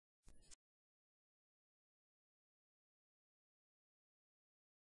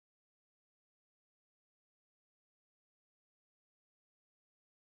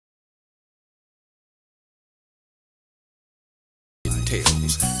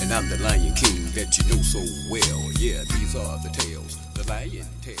tales, and I'm the Lion King that you know so well. Yeah, these are the tales, the Lion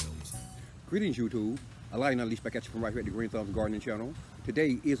Tales. Greetings, YouTube. Lion Unleashed back at you from right here at the Green Thumbs Gardening Channel.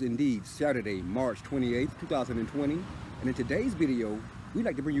 Today is indeed Saturday, March 28th, 2020. And in today's video, we'd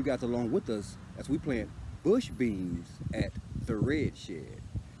like to bring you guys along with us as we plant bush beans at the Red Shed.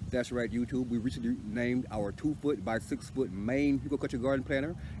 That's right, YouTube. We recently named our 2-foot by 6-foot main hugelkultur garden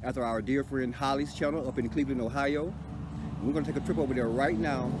planter after our dear friend Holly's channel up in Cleveland, Ohio. And we're going to take a trip over there right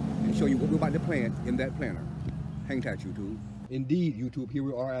now and show you what we're about to plant in that planter. Hang tight, YouTube. Indeed, YouTube, here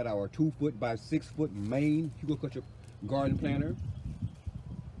we are at our 2-foot by 6-foot main hugelkultur garden planter.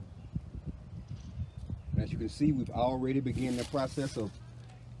 And as you can see, we've already begun the process of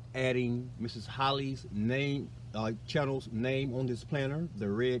adding Mrs. Holly's name, channel's name on this planter, the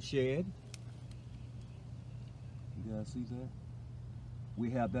Red Shed. You guys see that?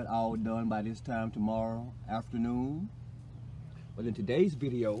 We have that all done by this time tomorrow afternoon. But in today's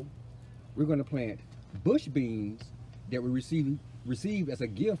video, we're going to plant bush beans that we received as a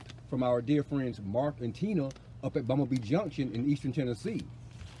gift from our dear friends Mark and Tina up at Bumblebee Junction in Eastern Tennessee.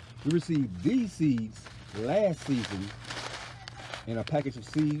 We received these seeds last season in a package of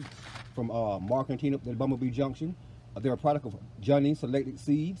seeds from Mark and Tina at Bumblebee Junction. They're a product of Johnny Selected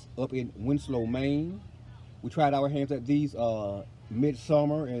Seeds up in Winslow, Maine. We tried our hands at these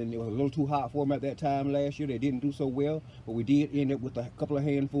midsummer, and it was a little too hot for them at that time last year. They didn't do so well, but we did end up with a couple of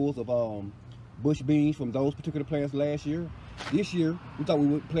handfuls of bush beans from those particular plants last year. This year, we thought we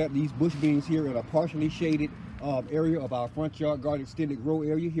would plant these bush beans here in a partially shaded area of our front yard garden extended grow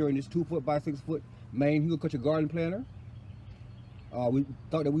area here in this 2-foot by 6-foot main hugelkultur garden planter. We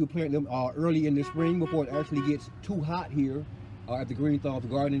thought that we would plant them early in the spring before it actually gets too hot here at the Green Thumbs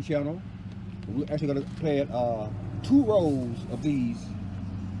Gardening Channel. We're actually going to plant 2 rows of these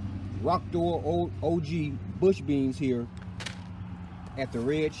Rock Door OG bush beans here at the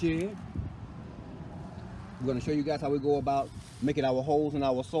Red Shed. We're going to show you guys how we go about making our holes in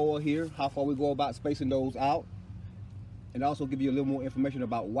our soil here, how far we go about spacing those out, and also give you a little more information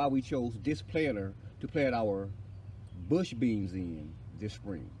about why we chose this planter to plant our bush beans in this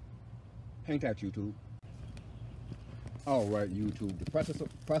spring. Hang tight, YouTube. All right, YouTube. The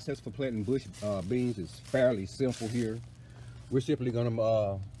process for planting bush beans is fairly simple here. We're simply going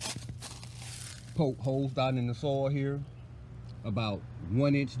to poke holes down in the soil here, about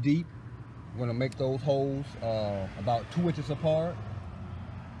 1 inch deep. We're going to make those holes about 2 inches apart.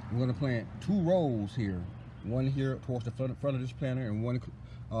 We're going to plant 2 rows here. One here towards the front of this planter, and one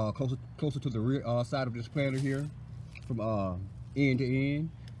closer to the rear side of this planter here, from end to end.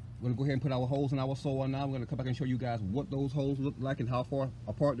 We're going to go ahead and put our holes in our soil now. We're going to come back and show you guys what those holes look like and how far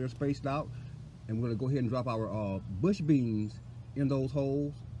apart they're spaced out. And we're going to go ahead and drop our bush beans in those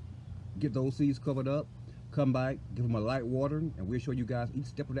holes, get those seeds covered up, come back, give them a light watering, and we'll show you guys each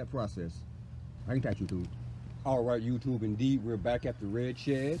step of that process. Hang tight, YouTube. All right, YouTube, indeed, we're back at the Red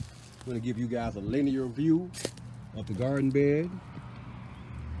Shed. We're going to give you guys a linear view of the garden bed.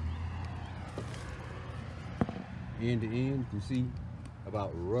 End to end, you can see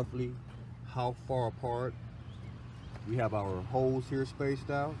about roughly how far apart we have our holes here spaced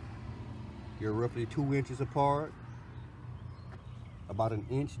out. You're roughly 2 inches apart, about 1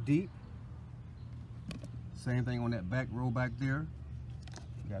 inch deep. Same thing on that back row back there.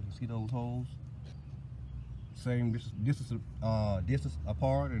 You guys can see those holes. Same distance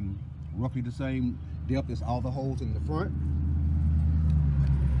apart and roughly the same depth as all the holes in the front.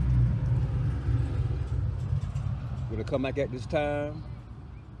 We're gonna come back at this time,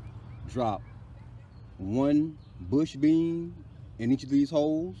 drop 1 bush bean in each of these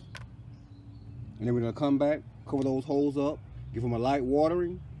holes, and then we're gonna come back, cover those holes up, give them a light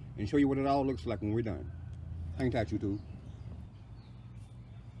watering, and show you what it all looks like when we're done. Hang tight, YouTube.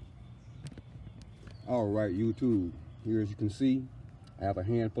 All right, YouTube, here as you can see, I have a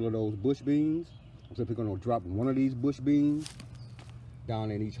handful of those bush beans. I'm simply gonna drop 1 of these bush beans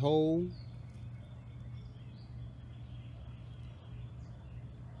down in each hole.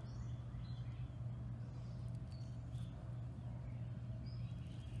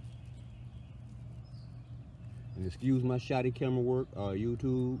 And excuse my shoddy camera work,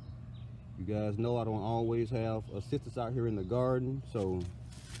 YouTube. You guys know I don't always have assistants out here in the garden, so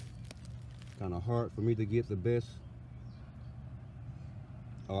kind of hard for me to get the best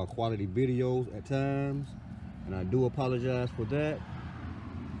quality videos at times, and I do apologize for that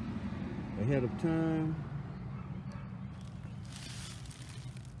ahead of time.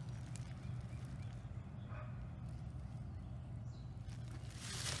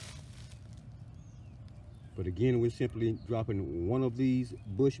 But again, we're simply dropping 1 of these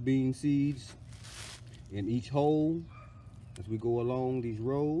bush bean seeds in each hole. as we go along these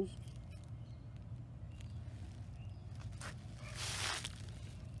rows.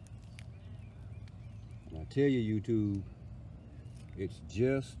 And I tell you, YouTube, it's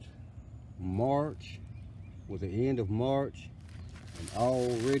just March, was the end of March, and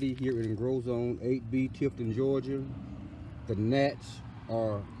already here in Grow Zone 8B, Tifton, Georgia, the gnats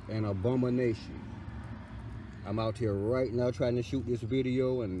are an abomination. I'm out here right now trying to shoot this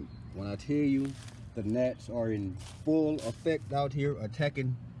video, and when I tell you the gnats are in full effect out here,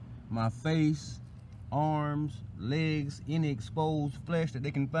 attacking my face, arms, legs, any exposed flesh that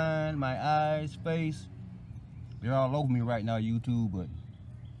they can find, my eyes, face, they're all over me right now, YouTube. But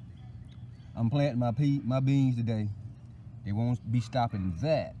I'm planting my beans today. They won't be stopping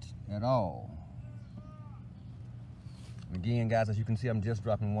that at all. Again, guys, as you can see, I'm just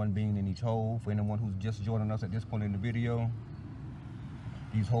dropping one bean in each hole. For anyone who's just joining us at this point in the video,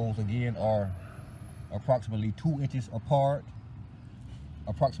 these holes again are approximately 2 inches apart,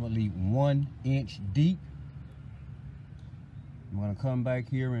 approximately 1 inch deep. I'm gonna come back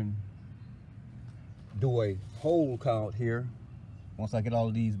here and do a hole count here once I get all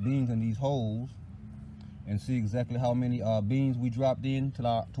of these beans in these holes, and see exactly how many beans we dropped in to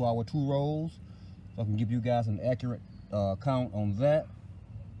our 2 rows, so I can give you guys an accurate count on that.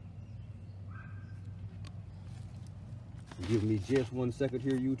 Give me just 1 second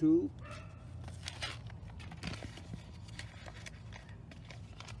here, YouTube.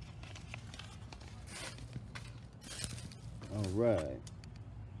 All right.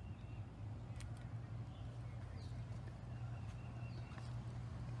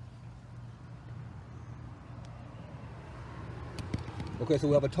 Okay, so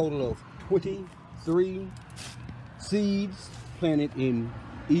we have a total of 23 seeds planted in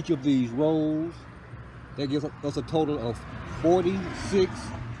each of these rows. That gives us a total of 46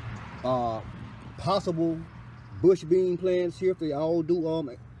 possible bush bean plants here, if they all do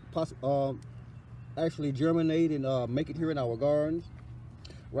actually germinate and make it here in our gardens.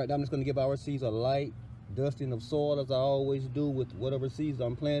 Right now I'm just going to give our seeds a light dusting of soil, as I always do with whatever seeds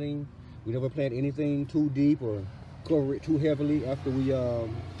I'm planting. We never plant anything too deep or cover it too heavily after we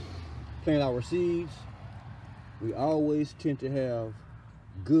plant our seeds. We always tend to have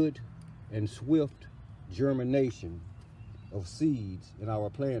good and swift germination of seeds in our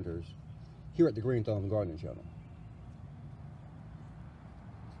planters here at the Green Thumb Gardening Channel.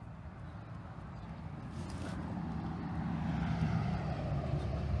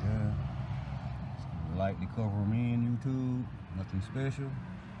 Just lightly cover them in, YouTube. Nothing special.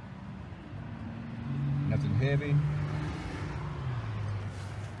 Nothing heavy.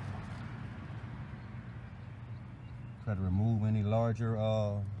 Try to remove any larger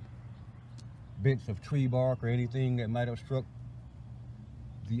bits of tree bark or anything that might obstruct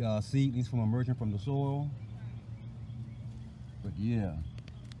the seedlings from emerging from the soil. But yeah,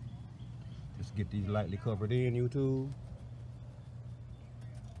 just get these lightly covered in, YouTube.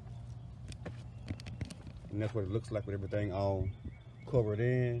 And that's what it looks like with everything all covered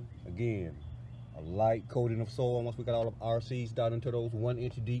in. Again, a light coating of soil once we got all of our seeds down into those 1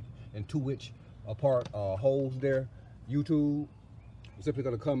 inch deep and 2 inch apart holes there, YouTube. We're simply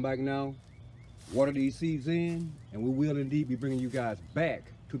gonna come back now, water these seeds in, and we will indeed be bringing you guys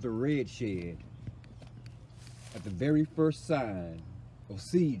back to the red shed at the very first sign of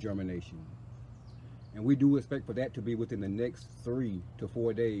seed germination. And we do expect for that to be within the next 3 to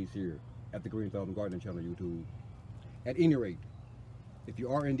 4 days here at the Green Thumb Gardening Channel, YouTube. At any rate, if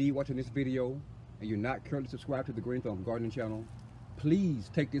you are indeed watching this video and you're not currently subscribed to the Green Thumb Gardening Channel, please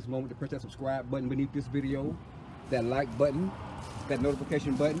take this moment to press that subscribe button beneath this video, that like button, that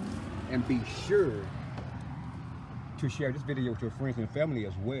notification button, and be sure to share this video with your friends and family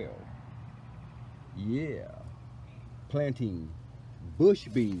as well. Yeah, planting bush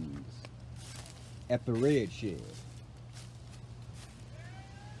beans at the red shed.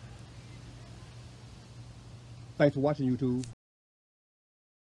 Thanks for watching, YouTube.